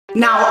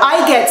Now,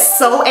 I get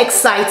so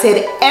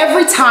excited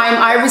every time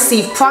I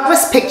receive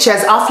progress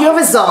pictures of your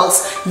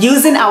results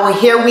using our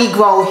Here We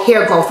Grow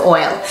hair growth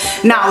oil.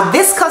 Now,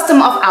 this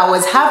customer of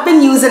ours have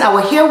been using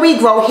our Here We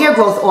Grow hair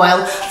growth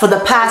oil for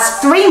the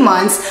past 3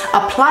 months,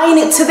 applying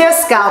it to their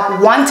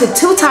scalp 1 to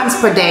 2 times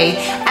per day,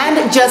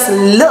 and just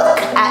look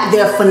at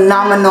their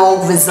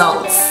phenomenal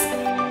results.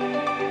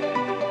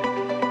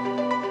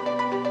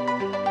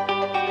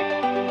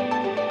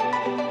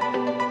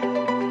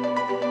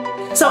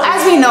 So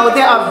as we know,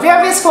 there are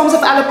various forms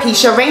of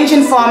alopecia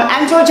ranging from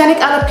androgenic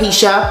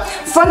alopecia,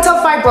 frontal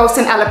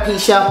fibrosing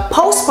alopecia,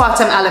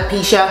 postpartum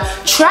alopecia,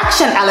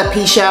 traction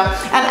alopecia,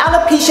 and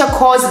alopecia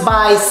caused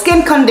by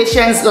skin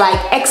conditions like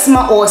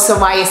eczema or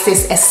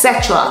psoriasis,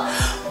 etc.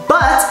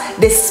 But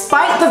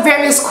despite the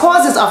various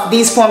causes of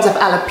these forms of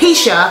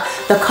alopecia,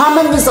 the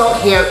common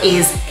result here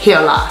is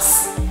hair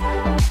loss.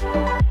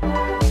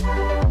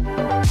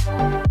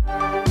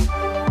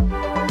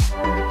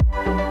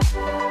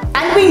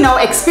 We know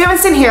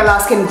experiencing hair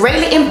loss can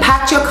greatly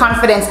impact your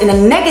confidence in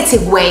a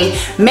negative way,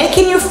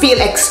 making you feel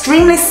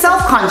extremely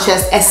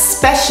self-conscious,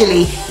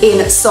 especially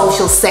in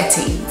social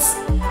settings.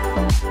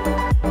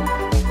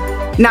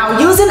 Now,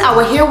 using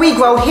our Here We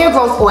Grow hair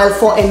growth oil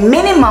for a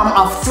minimum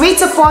of 3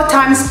 to 4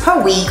 times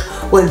per week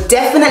will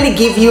definitely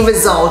give you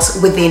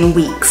results within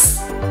weeks.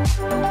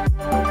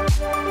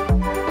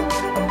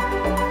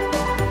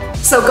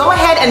 So go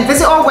ahead and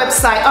visit our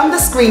website on the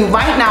screen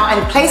right now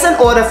and place an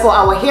order for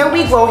our Here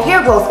We Grow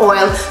hair growth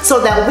oil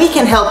so that we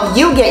can help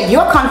you get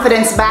your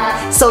confidence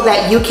back so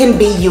that you can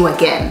be you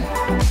again.